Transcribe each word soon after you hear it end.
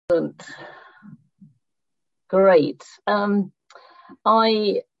Great.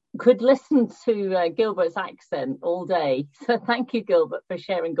 I could listen to Gilbert's accent all day. So thank you, Gilbert, for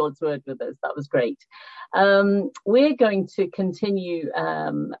sharing God's word with us. That was great. We're going to continue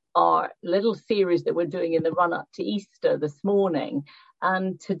our little series that we're doing in the run-up to Easter this morning.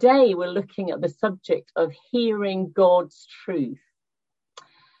 And today we're looking at the subject of hearing God's truth.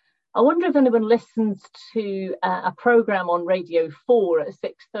 I wonder if anyone listens to a programme on Radio 4 at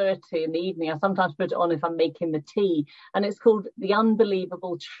 6:30 in the evening. I sometimes put it on if I'm making the tea, and it's called The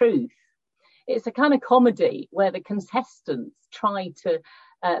Unbelievable Truth. It's a kind of comedy where the contestants try to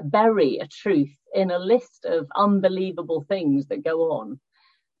bury a truth in a list of unbelievable things that go on.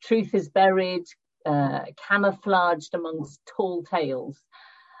 Truth is buried, camouflaged amongst tall tales,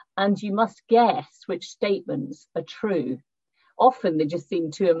 and you must guess which statements are true. Often they just seem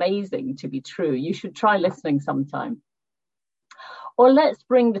too amazing to be true. You should try listening sometime. Or let's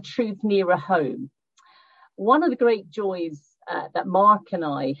bring the truth nearer home. One of the great joys that Mark and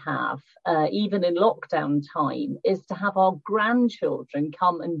I have, even in lockdown time, is to have our grandchildren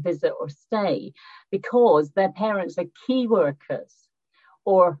come and visit or stay because their parents are key workers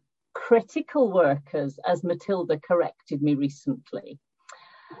or critical workers, as Matilda corrected me recently.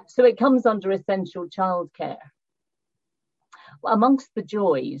 So it comes under essential childcare. Amongst the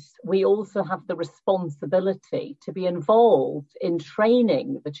joys, we also have the responsibility to be involved in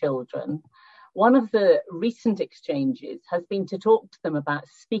training the children. One of the recent exchanges has been to talk to them about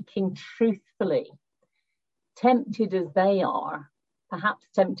speaking truthfully, tempted as they are, perhaps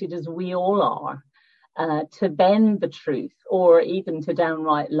tempted as we all are, to bend the truth or even to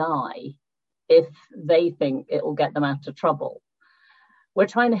downright lie if they think it will get them out of trouble. We're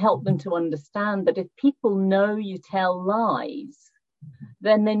trying to help them to understand that if people know you tell lies,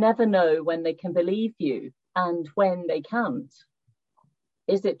 then they never know when they can believe you and when they can't.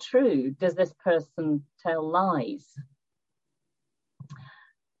 Is it true? Does this person tell lies?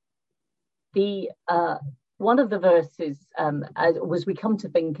 One of the verses, as we come to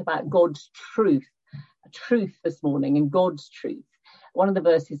think about God's truth this morning and God's truth, one of the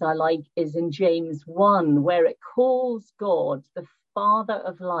verses I like is in James 1, where it calls God the Father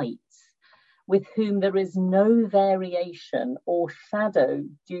of lights, with whom there is no variation or shadow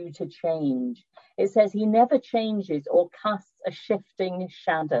due to change. It says he never changes or casts a shifting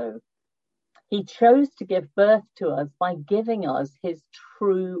shadow. He chose to give birth to us by giving us his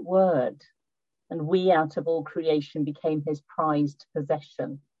true word, and we out of all creation became his prized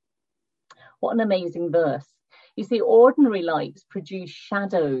possession. What an amazing verse. You see, ordinary lights produce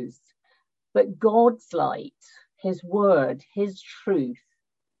shadows, but God's light, his word, his truth,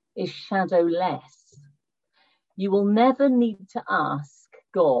 is shadowless. You will never need to ask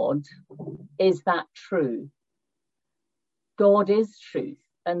God, is that true? God is truth,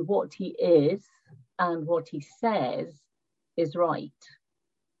 and what he is and what he says is right.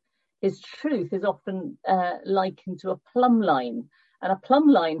 His truth is often likened to a plumb line, and a plumb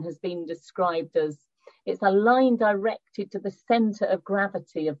line has been described as it's a line directed to the center of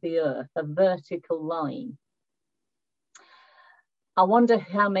gravity of the earth, a vertical line. I wonder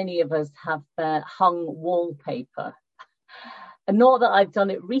how many of us have hung wallpaper. And not that I've done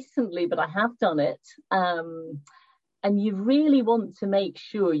it recently, but I have done it. And you really want to make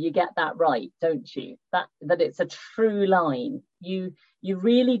sure you get that right, don't you? That it's a true line. You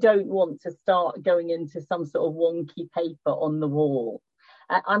really don't want to start going into some sort of wonky paper on the wall.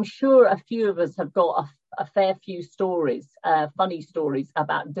 I'm sure a few of us have got a fair few stories, funny stories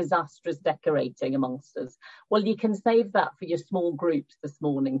about disastrous decorating amongst us. Well, you can save that for your small groups this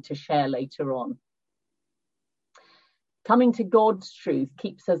morning to share later on. Coming to God's truth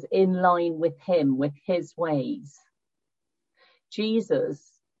keeps us in line with him, with his ways.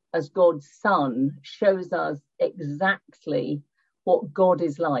 Jesus, as God's Son, shows us exactly what God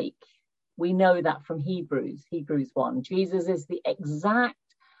is like. We know that from Hebrews 1. Jesus is the exact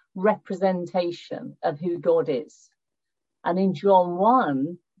representation of who God is. And in John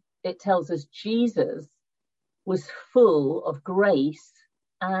 1, it tells us Jesus was full of grace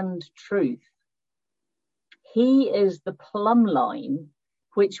and truth. He is the plumb line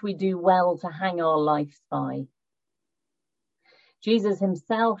which we do well to hang our lives by. Jesus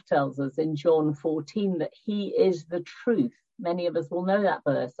himself tells us in John 14 that he is the truth. Many of us will know that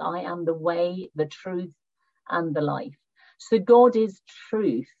verse. I am the way, the truth, and the life. So God is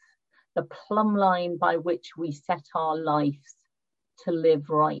truth, the plumb line by which we set our lives to live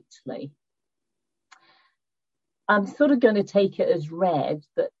rightly. I'm sort of going to take it as read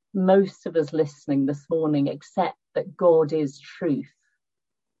that most of us listening this morning accept that God is truth.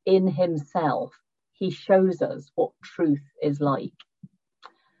 In himself, he shows us what truth is like.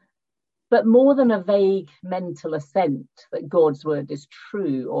 But more than a vague mental assent that God's word is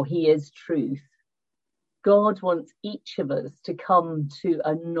true or he is truth, God wants each of us to come to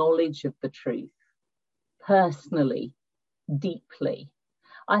a knowledge of the truth, personally, deeply.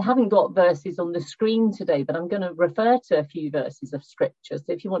 I haven't got verses on the screen today, but I'm going to refer to a few verses of scripture. So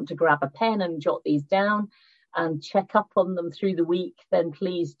if you want to grab a pen and jot these down and check up on them through the week, then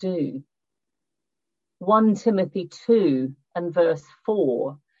please do. 1 Timothy 2 and verse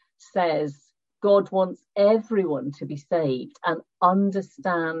 4 says, God wants everyone to be saved and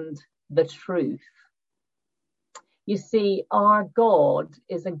understand the truth. You see, our God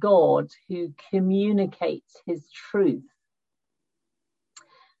is a God who communicates his truth.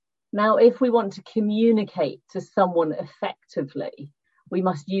 Now, if we want to communicate to someone effectively, we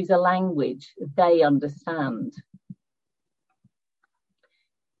must use a language they understand.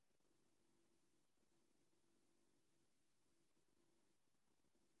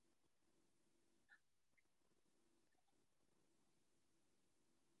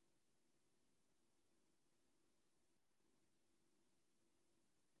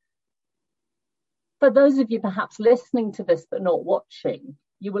 For those of you perhaps listening to this but not watching,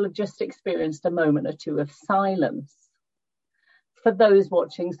 you will have just experienced a moment or two of silence. For those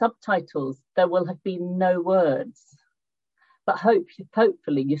watching subtitles, there will have been no words, but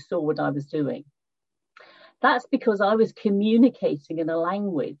hopefully you saw what I was doing. That's because I was communicating in a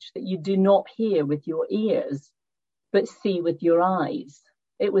language that you do not hear with your ears, but see with your eyes.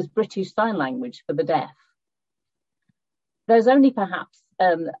 It was British Sign Language for the deaf. There's only perhaps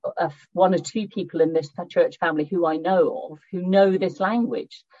one or two people in this church family who I know of who know this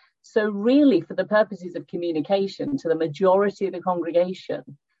language. So really, for the purposes of communication to the majority of the congregation,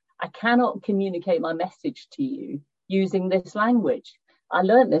 I cannot communicate my message to you using this language. I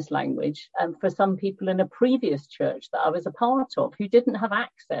learned this language for some people in a previous church that I was a part of who didn't have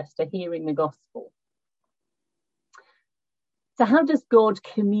access to hearing the gospel. So how does God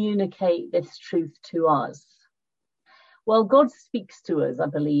communicate this truth to us? Well, God speaks to us, I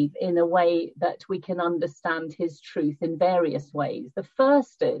believe, in a way that we can understand his truth in various ways. The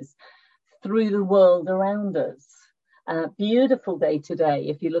first is through the world around us. Beautiful day today.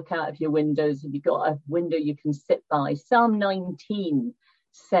 If you look out of your windows, if you've got a window you can sit by. Psalm 19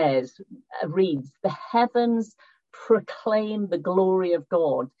 reads, the heavens proclaim the glory of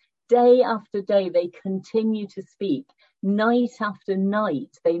God. Day after day, they continue to speak. Night after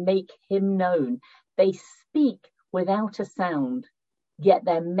night, they make him known. They speak without a sound, yet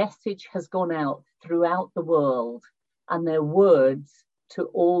their message has gone out throughout the world and their words to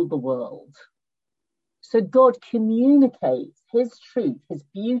all the world. So God communicates his truth, his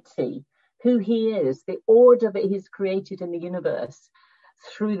beauty, who he is, the order that he's created in the universe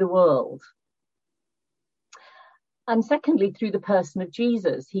through the world. And secondly, through the person of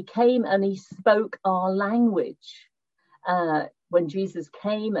Jesus, he came and he spoke our language. When Jesus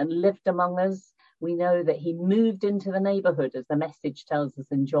came and lived among us, we know that he moved into the neighborhood, as the message tells us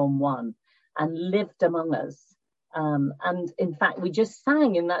in John 1, and lived among us. And in fact, we just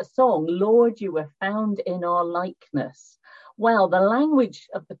sang in that song, Lord, you were found in our likeness. Well, the language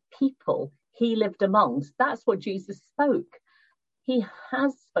of the people he lived amongst, that's what Jesus spoke. He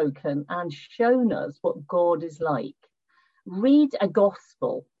has spoken and shown us what God is like. Read a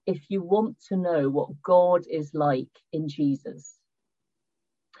gospel if you want to know what God is like in Jesus.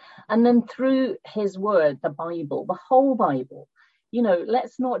 And then through his word, the Bible, the whole Bible,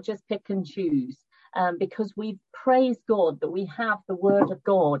 let's not just pick and choose, because we praise God that we have the word of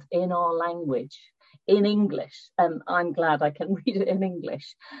God in our language, in English. I'm glad I can read it in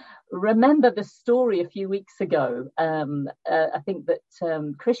English. Remember the story a few weeks ago, I think that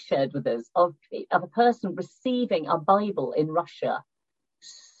Chris shared with us, of a person receiving a Bible in Russia.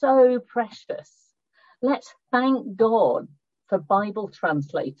 So precious. Let's thank God for Bible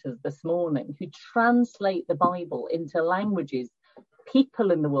translators this morning who translate the Bible into languages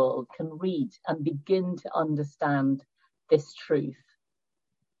people in the world can read and begin to understand this truth.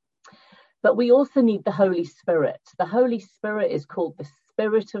 But we also need the Holy Spirit. The Holy Spirit is called the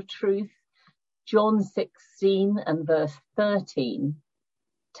Spirit of Truth. John 16 and verse 13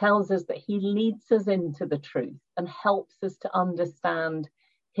 tells us that he leads us into the truth and helps us to understand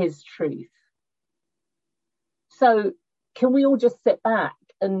his truth. So can we all just sit back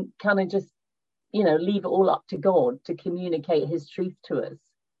and kind of just, leave it all up to God to communicate his truth to us?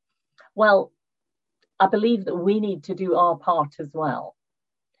 Well, I believe that we need to do our part as well.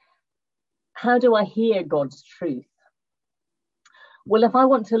 How do I hear God's truth? Well, if I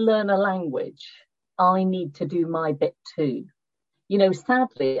want to learn a language, I need to do my bit too.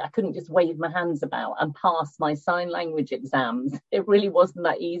 Sadly, I couldn't just wave my hands about and pass my sign language exams. It really wasn't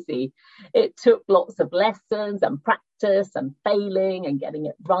that easy. It took lots of lessons and practice and failing and getting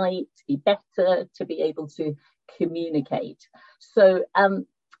it right to be better, to be able to communicate. So,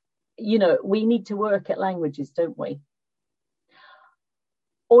 we need to work at languages, don't we?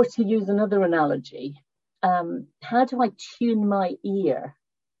 Or to use another analogy, how do I tune my ear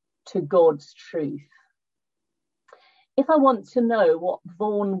to God's truth? If I want to know what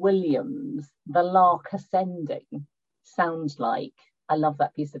Vaughan Williams' The Lark Ascending sounds like, I love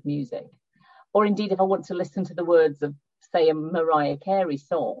that piece of music. Or indeed, if I want to listen to the words of, say, a Mariah Carey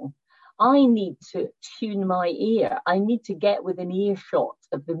song, I need to tune my ear. I need to get within earshot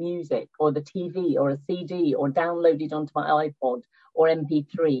of the music or the TV or a CD or download it onto my iPod or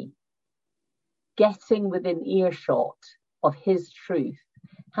MP3. Getting within earshot of his truth.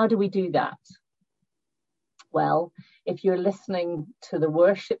 How do we do that? Well, if you're listening to the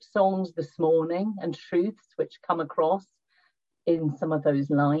worship songs this morning and truths which come across in some of those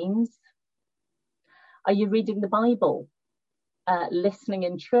lines, are you reading the Bible? Listening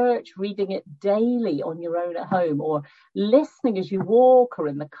in church, reading it daily on your own at home, or listening as you walk or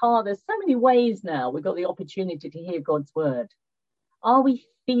in the car? There's so many ways now we've got the opportunity to hear God's word. Are we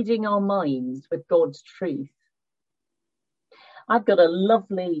feeding our minds with God's truth? I've got a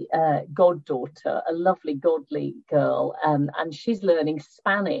lovely goddaughter, a lovely godly girl, and she's learning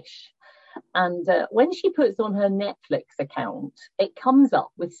Spanish. And when she puts on her Netflix account, it comes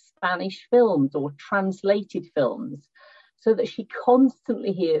up with Spanish films or translated films so that she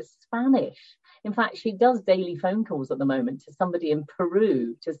constantly hears Spanish. In fact, she does daily phone calls at the moment to somebody in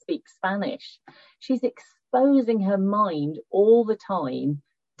Peru to speak Spanish. She's exposing her mind all the time,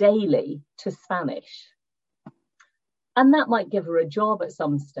 daily, to Spanish. And that might give her a job at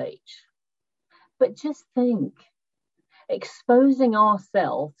some stage. But just think, exposing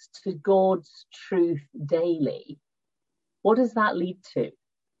ourselves to God's truth daily, what does that lead to?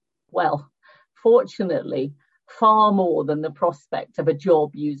 Well, fortunately, far more than the prospect of a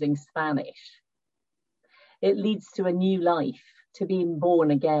job using Spanish. It leads to a new life, to being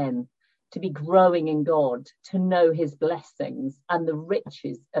born again, to be growing in God, to know his blessings and the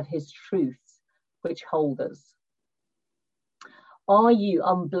riches of his truths which hold us. Are you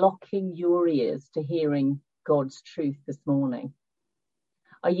unblocking your ears to hearing God's truth this morning?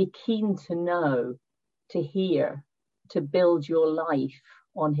 Are you keen to know, to hear, to build your life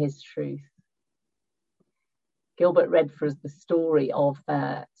on his truth? Gilbert read for us the story of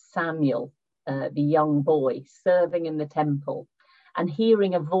Samuel, the young boy, serving in the temple and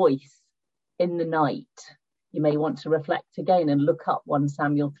hearing a voice in the night. You may want to reflect again and look up 1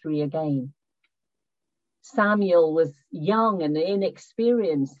 Samuel 3 again. Samuel was young and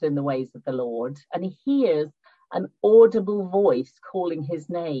inexperienced in the ways of the Lord, and he hears an audible voice calling his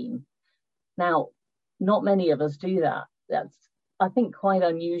name. Now, not many of us do that. That's, I think, quite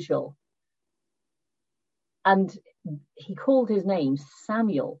unusual. And he called his name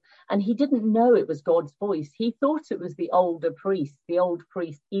Samuel, and he didn't know it was God's voice. He thought it was the old priest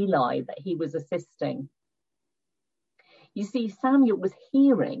Eli that he was assisting. You see, Samuel was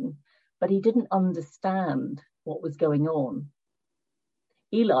hearing, but he didn't understand what was going on.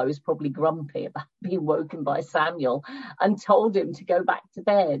 Eli was probably grumpy about being woken by Samuel and told him to go back to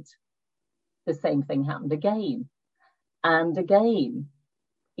bed. The same thing happened again and again.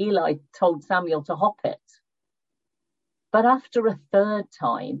 Eli told Samuel to hop it. But after a third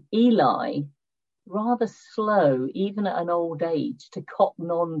time, Eli, rather slow, even at an old age, to cotton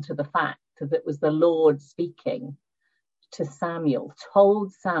on to the fact that it was the Lord speaking to Samuel,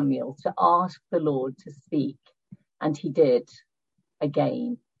 told Samuel to ask the Lord to speak. And he did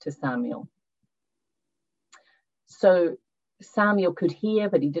again to Samuel. So Samuel could hear,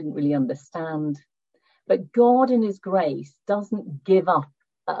 but he didn't really understand. But God in his grace doesn't give up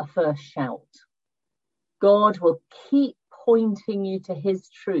at a first shout. God will keep pointing you to his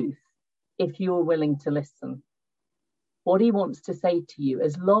truth if you're willing to listen. What he wants to say to you,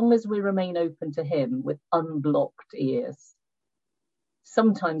 as long as we remain open to him with unblocked ears.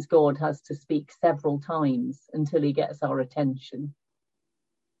 Sometimes God has to speak several times until he gets our attention.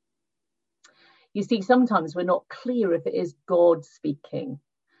 You see, sometimes we're not clear if it is God speaking.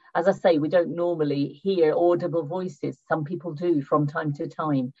 As I say, we don't normally hear audible voices. Some people do from time to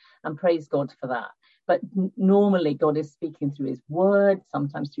time, and praise God for that. But normally God is speaking through his word,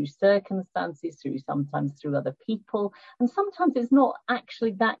 sometimes through circumstances, sometimes through other people. And sometimes it's not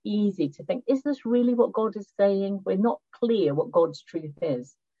actually that easy to think, is this really what God is saying? We're not clear what God's truth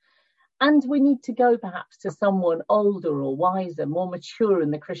is. And we need to go perhaps to someone older or wiser, more mature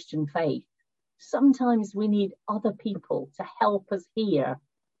in the Christian faith Sometimes we need other people to help us hear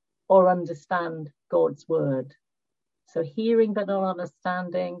or understand God's word. So hearing but not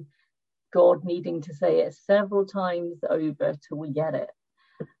understanding, God needing to say it several times over till we get it.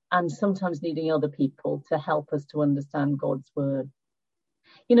 And sometimes needing other people to help us to understand God's word.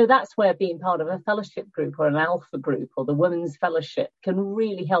 You know, that's where being part of a fellowship group or an alpha group or the women's fellowship can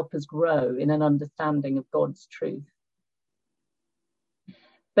really help us grow in an understanding of God's truth.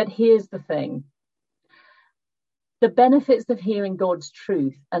 But here's the thing. The benefits of hearing God's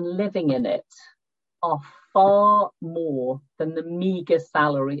truth and living in it are far more than the meager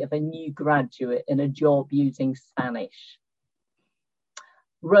salary of a new graduate in a job using Spanish.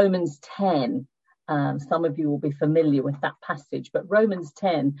 Romans 10, some of you will be familiar with that passage, but Romans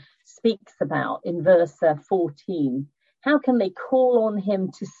 10 speaks about, in verse 14, how can they call on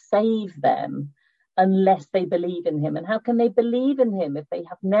him to save them unless they believe in him? And how can they believe in him if they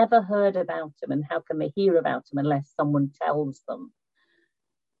have never heard about him? And how can they hear about him unless someone tells them?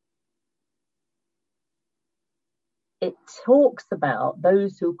 It talks about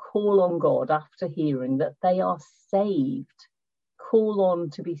those who call on God after hearing that they are saved. Call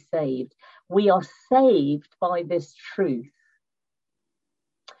on to be saved. We are saved by this truth.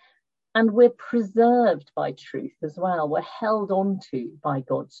 And we're preserved by truth as well. We're held on to by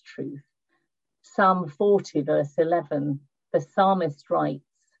God's truth. Psalm 40, verse 11, the psalmist writes,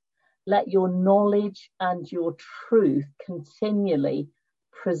 "Let your knowledge and your truth continually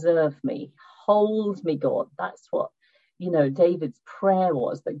preserve me." Hold me, God. That's what, David's prayer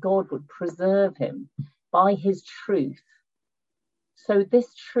was, that God would preserve him by his truth. So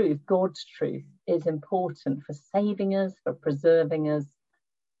this truth, God's truth, is important for saving us, for preserving us.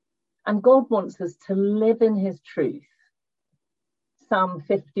 And God wants us to live in his truth. Psalm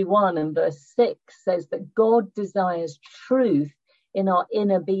 51 and verse 6 says that God desires truth in our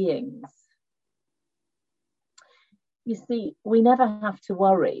inner beings. You see, we never have to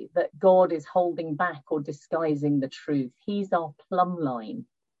worry that God is holding back or disguising the truth. He's our plumb line.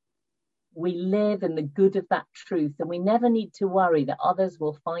 We live in the good of that truth, and we never need to worry that others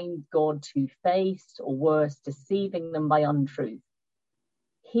will find God two-faced or worse, deceiving them by untruth.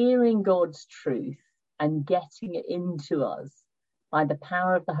 Hearing God's truth and getting it into us by the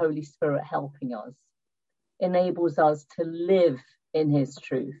power of the Holy Spirit helping us enables us to live in his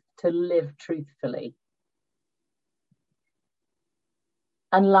truth, to live truthfully.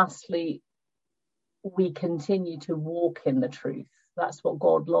 And lastly, we continue to walk in the truth. That's what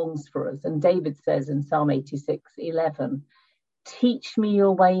God longs for us. And David says in Psalm 86:11, "Teach me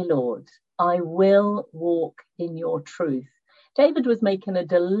your way, Lord. I will walk in your truth." David was making a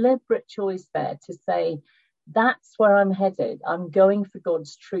deliberate choice there to say, that's where I'm headed. I'm going for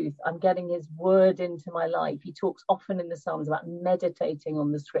God's truth. I'm getting his word into my life. He talks often in the Psalms about meditating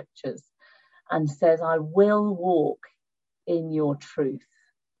on the scriptures and says, I will walk in your truth.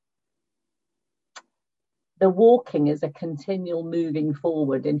 The walking is a continual moving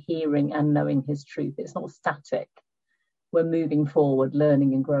forward in hearing and knowing his truth. It's not static. We're moving forward,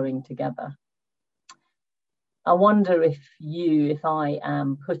 learning and growing together. I wonder if I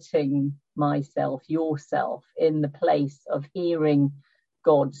am putting myself, yourself, in the place of hearing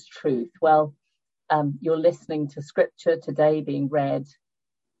God's truth. Well, you're listening to scripture today being read.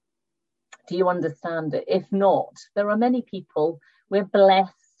 Do you understand it? If not, there are many people. We're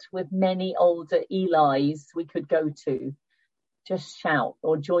blessed with many older Elis we could go to. Just shout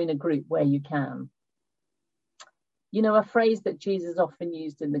or join a group where you can. You know, a phrase that Jesus often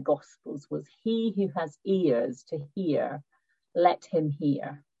used in the Gospels was, "He who has ears to hear, let him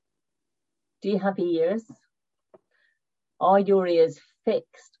hear." Do you have ears? Are your ears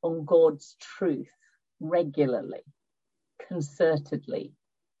fixed on God's truth regularly, concertedly?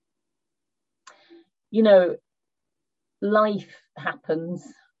 You know, life happens,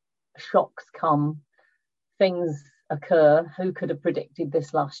 shocks come, things occur. Who could have predicted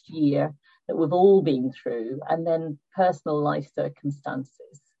this last year that we've all been through? And then personal life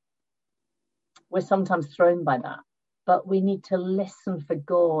circumstances. We're sometimes thrown by that, but we need to listen for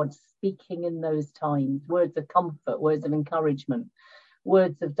God speaking in those times, words of comfort, words of encouragement,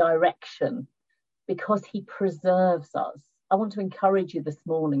 words of direction, because he preserves us. I want to encourage you this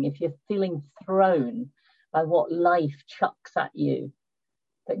morning, if you're feeling thrown by what life chucks at you,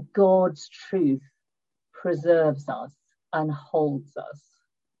 that God's truth preserves us and holds us.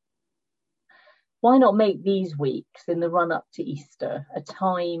 Why not make these weeks in the run up to Easter a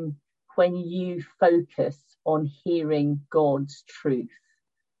time when you focus on hearing God's truth?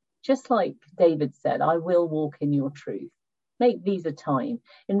 Just like David said, I will walk in your truth. Make these a time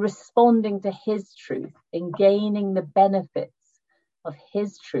in responding to his truth, in gaining the benefits of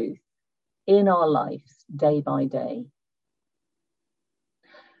his truth, in our lives day by day.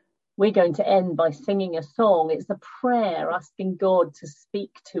 We're going to end by singing a song. It's a prayer asking God to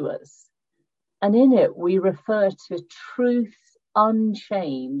speak to us. And in it, we refer to truth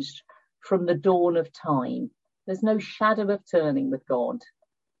unchanged from the dawn of time. There's no shadow of turning with God.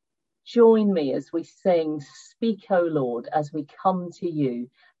 Join me as we sing, Speak, O Lord, as we come to you.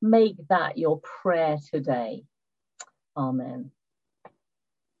 Make that your prayer today. Amen.